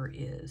number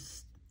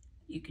is.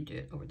 You can do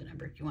it over the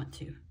number if you want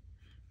to.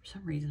 For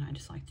some reason, I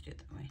just like to do it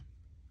that way.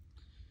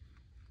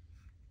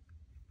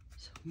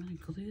 So I'm going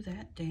to glue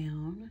that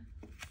down.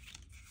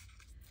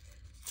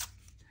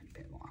 Tiny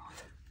bit more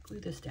off. Glue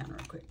this down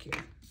real quick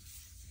here.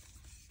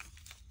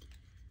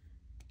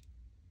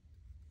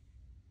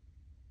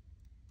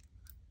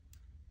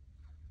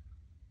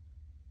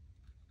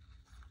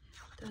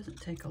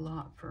 Doesn't take a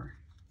lot for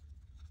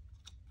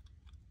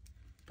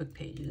book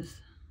pages.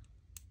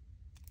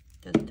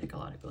 Doesn't take a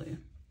lot of glue.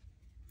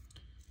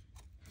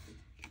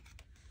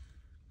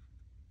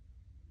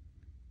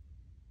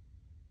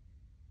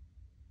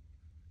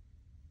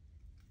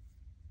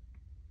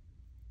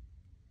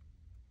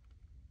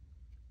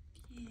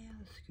 Yeah,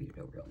 let's scoot it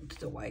over to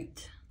the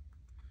white.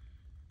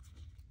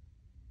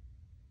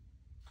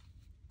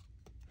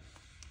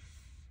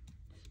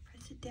 Just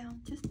press it down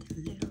just a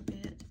little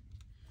bit.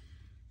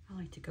 I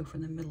like to go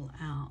from the middle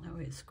out. That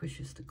way it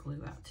squishes the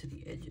glue out to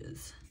the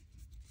edges.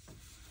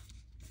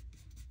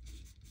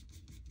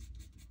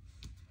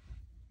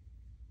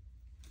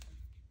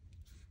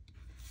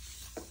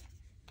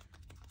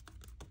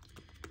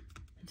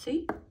 And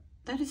see,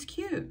 that is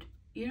cute.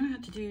 You don't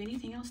have to do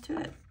anything else to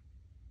it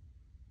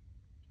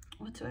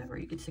whatsoever.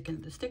 You can stick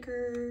in the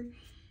sticker.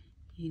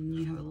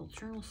 You have a little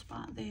journal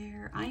spot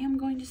there. I am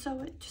going to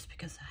sew it just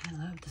because I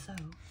love to sew.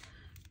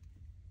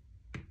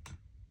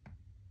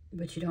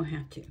 But you don't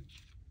have to. You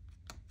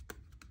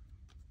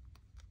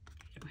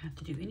don't have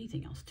to do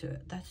anything else to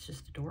it. That's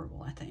just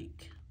adorable, I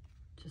think.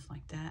 Just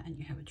like that, and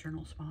you have a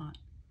journal spot.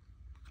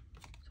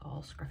 It's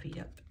all scruffy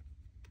up.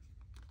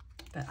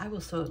 But I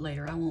will sew it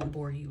later. I won't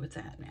bore you with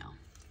that now.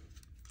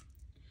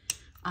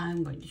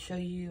 I'm going to show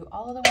you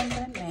all of the ones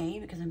I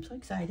made because I'm so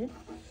excited.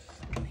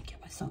 Let me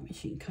get my sewing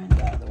machine kind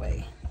of out of the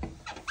way.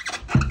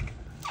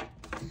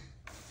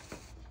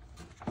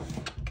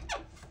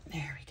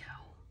 There we go.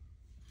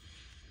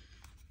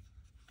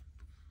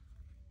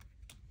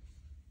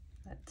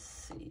 Let's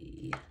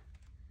see.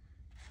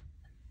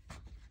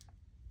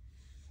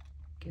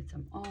 Get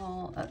them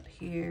all up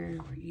here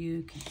where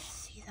you can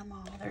see them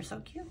all. They're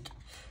so cute.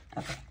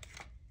 Okay.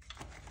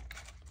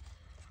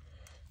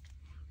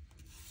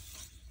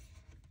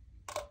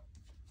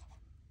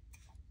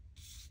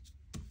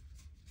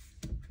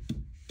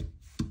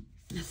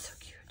 That's so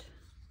cute.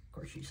 Of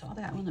course, you saw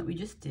that one that we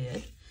just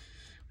did.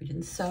 We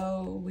didn't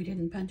sew, we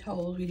didn't punch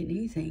holes, we didn't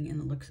anything,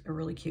 and it looks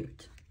really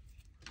cute.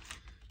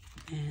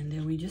 And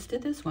then we just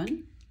did this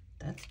one.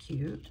 That's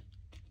cute.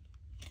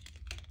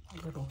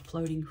 A little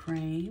floating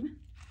frame.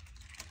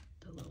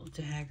 The little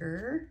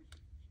dagger.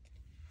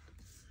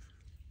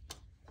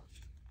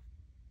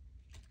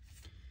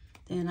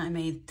 Then I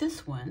made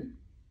this one.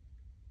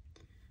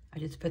 I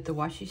just put the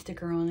washi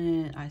sticker on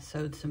it. I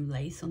sewed some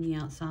lace on the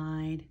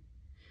outside.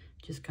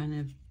 Just kind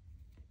of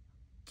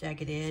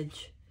jagged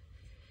edge.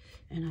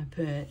 And I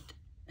put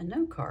a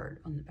note card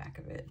on the back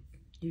of it.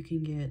 You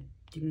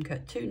can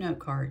cut two note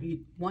cards.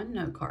 One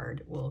note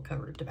card will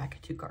cover the back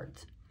of two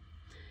cards.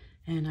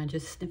 And I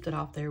just snipped it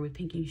off there with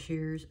pinking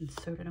shears and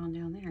sewed it on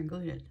down there and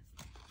glued it.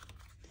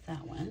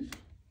 That one.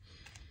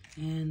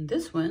 And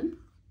this one,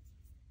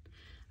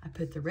 I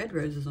put the red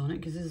roses on it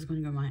because this is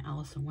going to go in my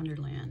Alice in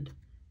Wonderland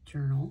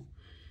journal.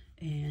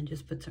 And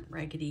just put some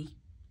raggedy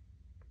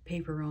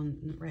paper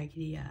on,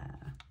 raggedy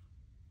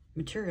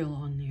material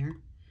on there.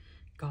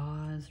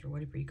 Gauze or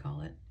whatever you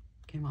call it.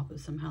 Came off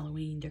with some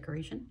Halloween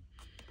decoration.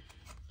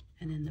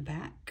 And then the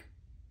back,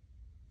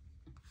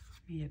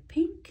 made it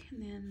pink,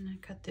 and then I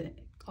cut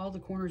all the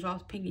corners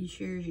off, pinking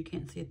shears. You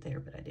can't see it there,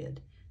 but I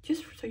did.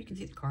 Just so you can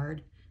see the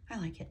card. I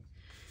like it.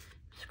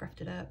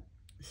 Scruffed it up,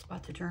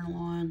 spot the journal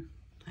on.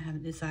 I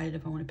haven't decided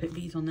if I want to put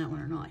beads on that one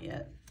or not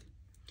yet.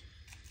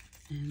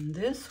 And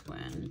this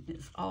one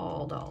is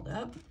all dolled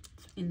up.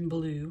 It's in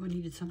blue. I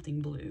needed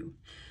something blue.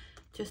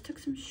 Just took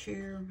some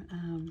sheer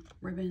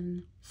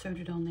ribbon, sewed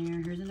it on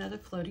there. Here's another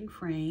floating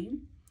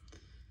frame.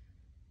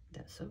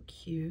 That's so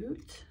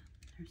cute.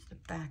 There's the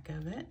back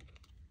of it.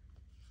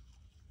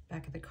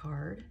 Back of the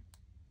card.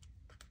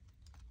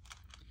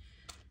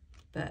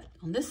 But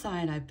on this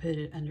side, I put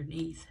it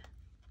underneath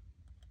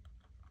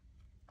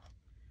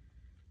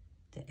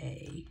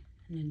A.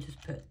 And then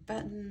just put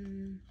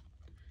button,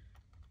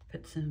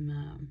 put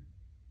some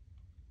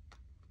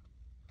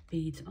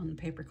beads on the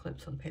paper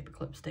clip so the paper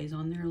clip stays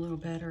on there a little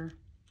better.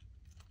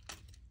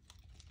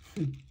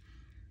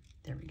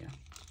 There we go.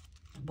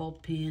 A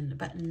bulb pin, the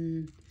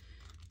button.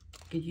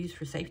 Good use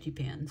for safety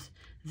pins.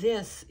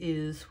 This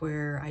is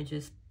where I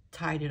just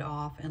tied it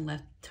off and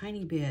left a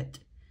tiny bit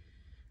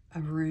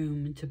of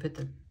room to put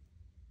the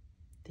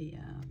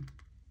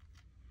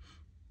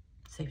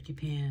safety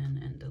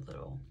pin and the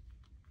little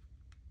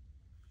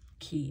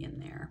key in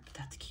there. But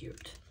that's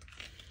cute.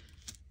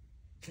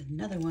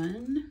 Another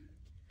one.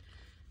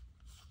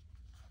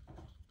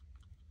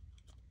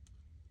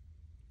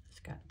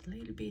 It's got the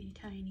little bitty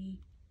tiny.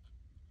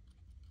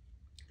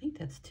 I think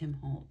that's Tim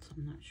Holtz.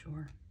 I'm not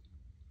sure.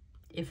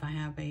 If I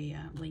have a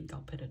link,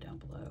 I'll put it down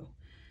below.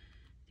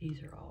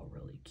 These are all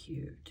really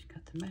cute.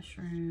 Got the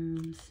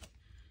mushrooms.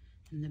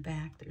 In the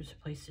back, there's a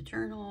place to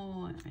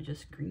journal. And I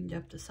just greened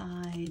up the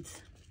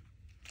sides.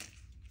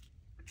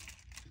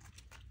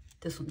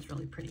 This one's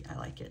really pretty. I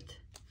like it.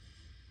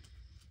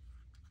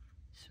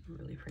 It's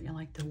really pretty. I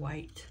like the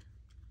white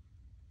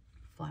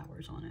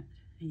flowers on it.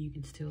 And you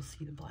can still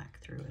see the black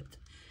through it.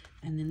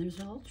 And then there's a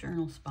little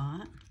journal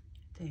spot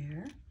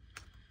there.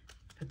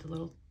 Put the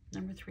little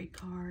number 3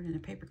 card and a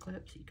paper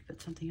clip so you can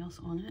put something else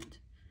on it.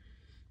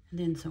 And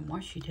then some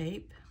washi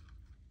tape.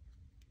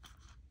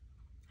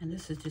 And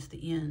this is just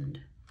the end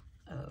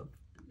of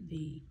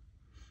the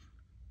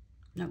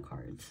note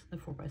cards, the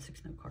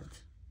 4x6 note cards.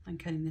 I'm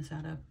cutting this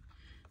out of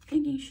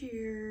pinking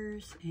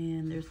shears,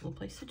 and there's a little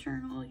place to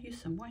journal.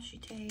 Use some washi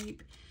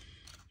tape.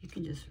 You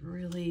can just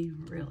really,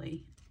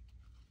 really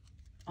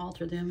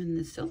alter them, and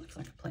this still looks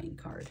like a playing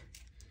card.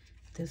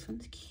 This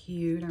one's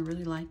cute. I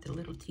really like the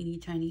little teeny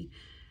tiny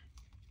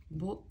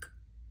book.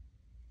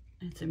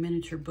 It's a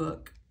miniature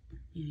book.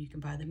 You know, you can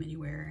buy them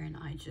anywhere, and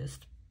I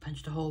just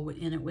punched a hole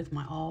in it with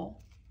my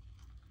awl.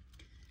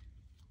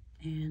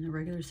 And a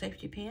regular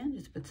safety pin,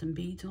 just put some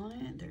beads on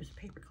it. There's a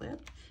paper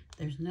clip.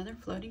 There's another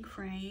floating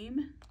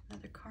frame,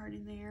 another card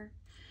in there.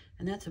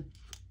 And that's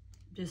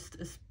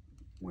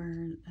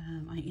where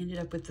I ended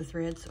up with the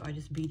thread, so I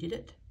just beaded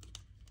it.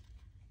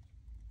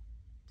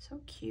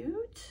 So cute.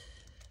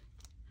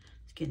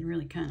 It's getting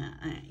really kind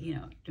of, you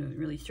know, doing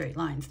really straight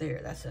lines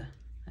there. That's a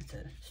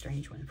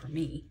strange one for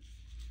me.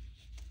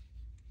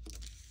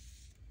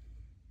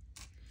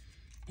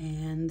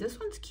 And this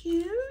one's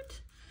cute.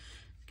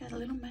 It's got a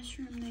little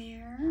mushroom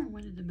there. I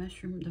wanted the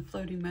mushroom, the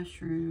floating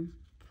mushroom.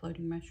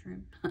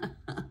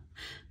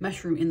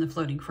 Mushroom in the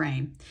floating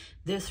frame.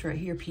 This right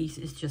here piece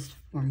is just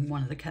from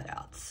one of the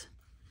cutouts.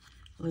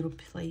 A little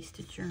place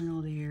to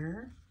journal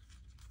there.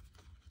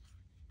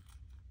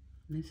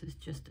 And this is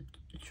just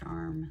a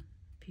charm,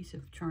 piece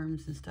of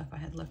charms and stuff I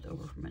had left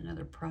over from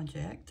another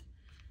project.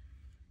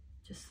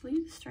 Just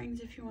leave the strings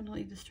if you want to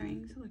leave the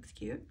strings. It looks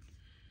cute.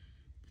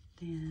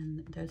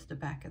 Then there's the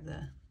back of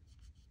the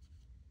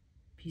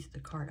piece of the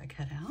card I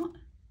cut out.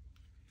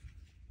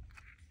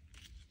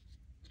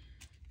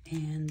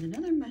 And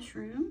another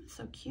mushroom,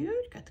 so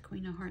cute. Got the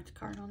Queen of Hearts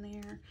card on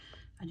there.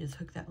 I just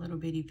hooked that little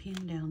bitty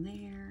pin down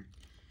there.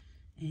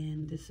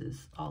 And this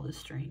is all the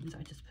strings.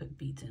 I just put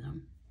beads in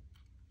them.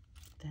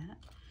 That.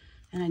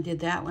 And I did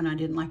that when I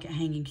didn't like it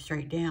hanging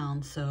straight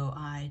down, so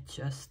I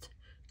just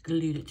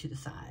glued it to the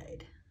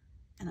side.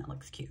 And that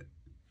looks cute.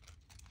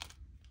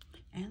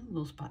 And a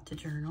little spot to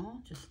journal.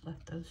 Just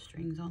left those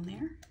strings on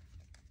there.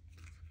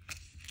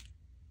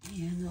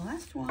 And the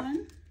last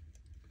one,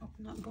 hope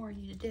I'm not boring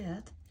you to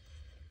death.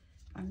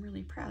 I'm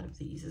really proud of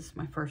these. This is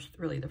my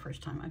really the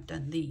first time I've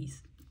done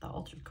these, the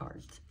altered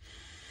cards.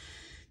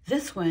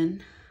 This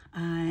one,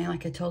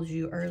 like I told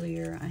you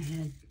earlier, I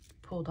had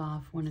pulled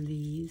off one of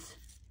these.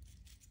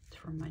 It's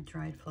from my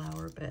dried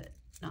flower, but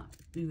not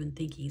even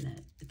thinking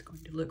that it's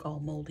going to look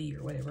all moldy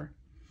or whatever.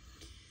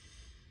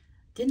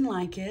 Didn't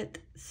like it,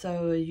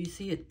 so you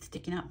see it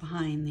sticking out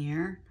behind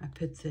there. I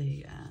put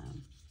the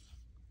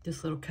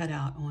this little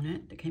cutout on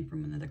it that came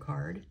from another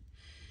card.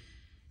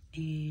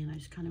 And I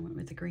just kind of went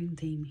with the green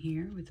theme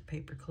here with the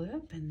paper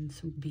clip and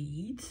some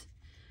beads.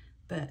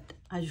 But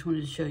I just wanted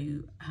to show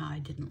you how I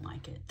didn't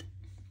like it.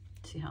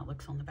 See how it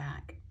looks on the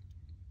back.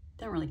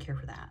 Don't really care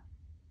for that.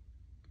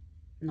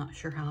 I'm not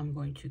sure how I'm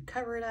going to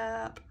cover it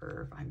up,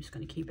 or if I'm just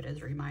going to keep it as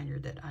a reminder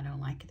that I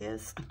don't like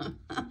this.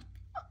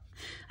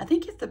 I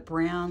think if the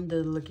brown,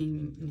 the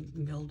looking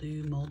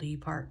mildew, moldy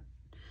part,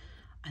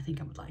 I think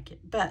I would like it.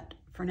 But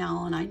for now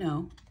on, I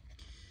know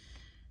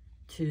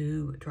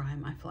to dry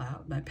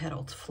my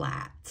petals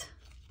flat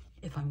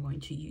if I'm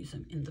going to use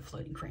them in the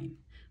floating frame.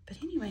 But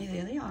anyway,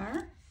 there they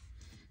are.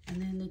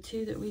 And then the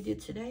two that we did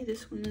today,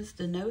 this one is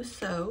the no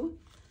sew.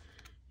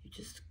 You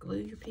just glue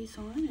your piece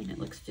on and it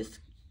looks just,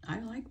 I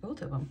like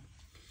both of them.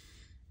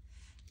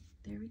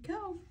 There we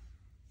go.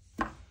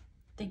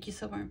 Thank you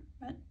so much.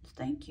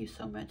 Thank you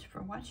so much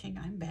for watching.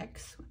 I'm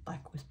Bex with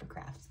Black Whisper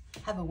Crafts.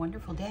 Have a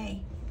wonderful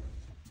day.